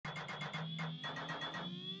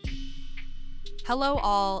Hello,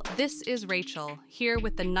 all. This is Rachel, here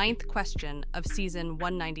with the ninth question of season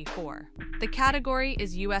 194. The category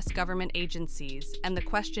is U.S. government agencies, and the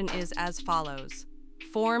question is as follows.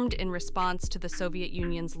 Formed in response to the Soviet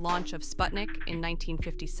Union's launch of Sputnik in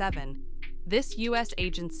 1957, this U.S.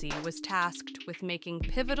 agency was tasked with making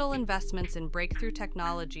pivotal investments in breakthrough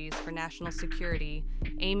technologies for national security,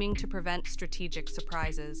 aiming to prevent strategic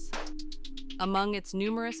surprises. Among its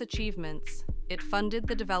numerous achievements, it funded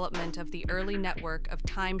the development of the early network of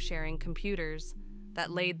time-sharing computers that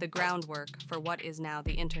laid the groundwork for what is now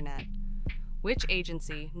the Internet. Which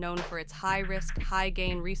agency, known for its high-risk,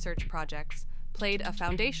 high-gain research projects, played a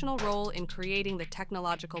foundational role in creating the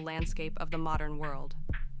technological landscape of the modern world?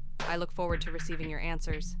 I look forward to receiving your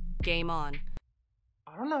answers. Game on.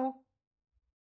 I don't know.